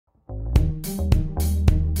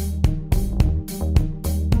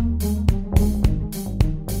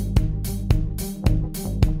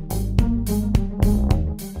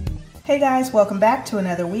Hey guys, welcome back to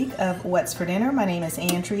another week of What's for Dinner. My name is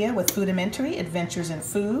Andrea with Foodimentary, Adventures in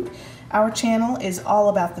Food. Our channel is all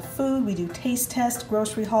about the food. We do taste tests,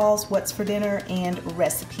 grocery hauls, what's for dinner, and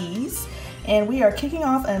recipes. And we are kicking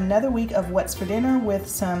off another week of What's for Dinner with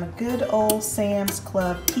some good old Sam's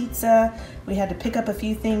Club pizza. We had to pick up a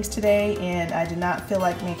few things today and I did not feel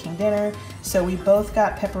like making dinner, so we both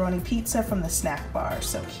got pepperoni pizza from the snack bar.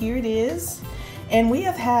 So here it is. And we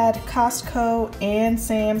have had Costco and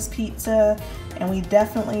Sam's Pizza, and we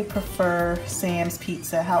definitely prefer Sam's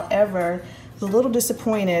Pizza. However, I'm a little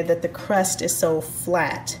disappointed that the crust is so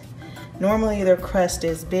flat. Normally their crust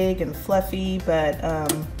is big and fluffy, but I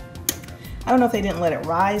don't know if they didn't let it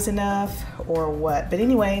rise enough or what. But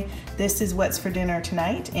anyway, this is what's for dinner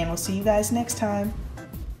tonight, and we'll see you guys next time.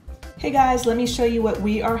 Hey guys, let me show you what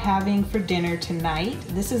we are having for dinner tonight.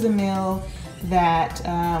 This is a meal that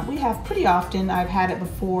we have pretty often. I've had it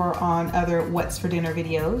before on other What's for Dinner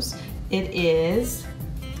videos. It is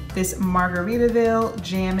this Margaritaville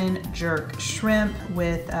Jammin' Jerk shrimp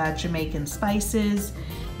with Jamaican spices.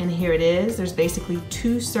 And here it is. There's basically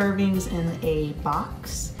 2 servings in a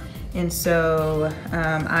box. And so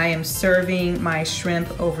I am serving my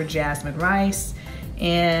shrimp over jasmine rice.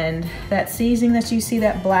 And that seasoning that you see,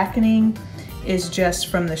 that blackening, is just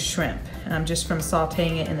from the shrimp, just from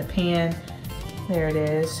sauteing it in the pan. There it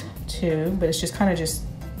is too, but it's just kind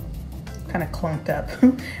of clumped up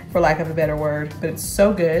for lack of a better word, but it's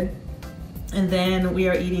so good. And then we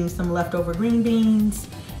are eating some leftover green beans,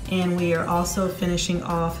 and we are also finishing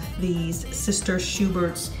off these Sister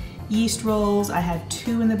Schubert's yeast rolls. I had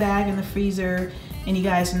 2 in the bag in the freezer, and you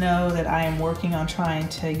guys know that I am working on trying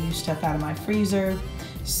to use stuff out of my freezer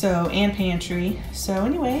and pantry. So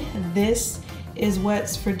anyway, this is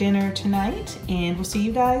what's for dinner tonight, and we'll see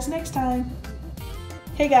you guys next time.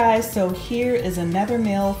 Hey guys, so here is another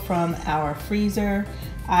meal from our freezer.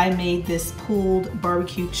 I made this pulled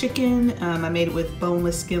barbecue chicken. I made it with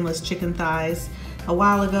boneless, skinless chicken thighs. A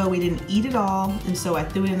while ago, we didn't eat it all, and so I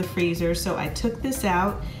threw it in the freezer. So I took this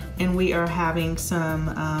out, and we are having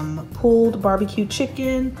some pulled barbecue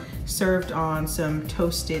chicken served on some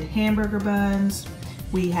toasted hamburger buns.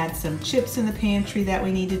 We had some chips in the pantry that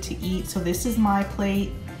we needed to eat. So this is my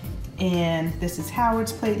plate. And this is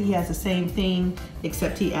Howard's plate. He has the same thing,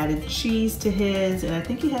 except he added cheese to his, and I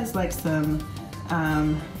think he has like some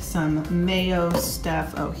mayo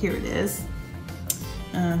stuff. Oh, here it is.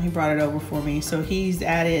 He brought it over for me. So he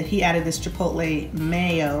added this chipotle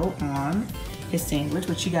mayo on his sandwich,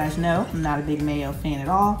 which you guys know I'm not a big mayo fan at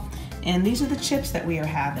all. And these are the chips that we are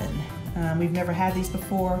having. We've never had these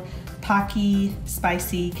before. Pocky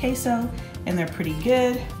spicy queso, and they're pretty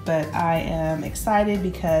good, but I am excited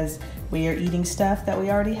because we are eating stuff that we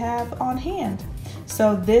already have on hand.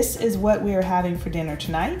 So this is what we are having for dinner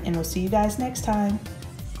tonight, and we'll see you guys next time.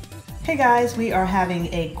 Hey guys, we are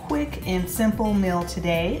having a quick and simple meal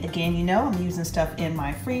today. Again, you know I'm using stuff in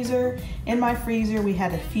my freezer. In my freezer, we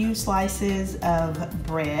had a few slices of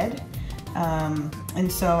bread. And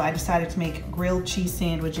so I decided to make grilled cheese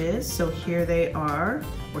sandwiches. So here they are,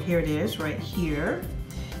 or here it is right here.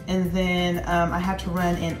 And then I had to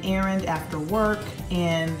run an errand after work,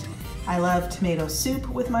 and I love tomato soup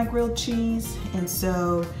with my grilled cheese. And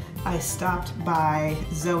so I stopped by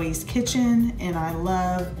Zoe's Kitchen, and I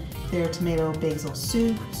love their tomato basil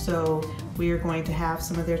soup. So we are going to have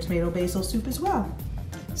some of their tomato basil soup as well.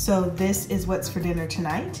 So this is what's for dinner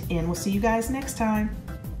tonight, and we'll see you guys next time.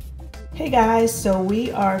 Hey guys, so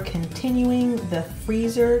we are continuing the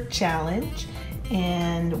freezer challenge,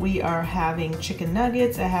 and we are having chicken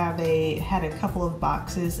nuggets. I had a couple of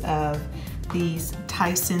boxes of these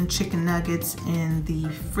Tyson chicken nuggets in the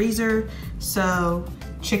freezer. So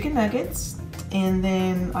chicken nuggets, and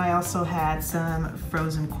then I also had some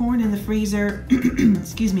frozen corn in the freezer,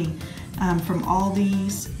 excuse me, from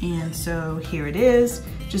Aldi's. And so here it is.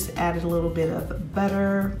 Just added a little bit of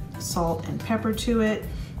butter, salt, and pepper to it.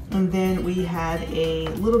 And then we had a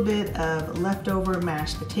little bit of leftover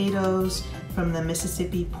mashed potatoes from the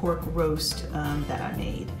Mississippi pork roast that I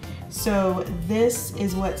made. So this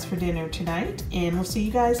is what's for dinner tonight, and we'll see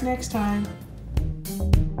you guys next time.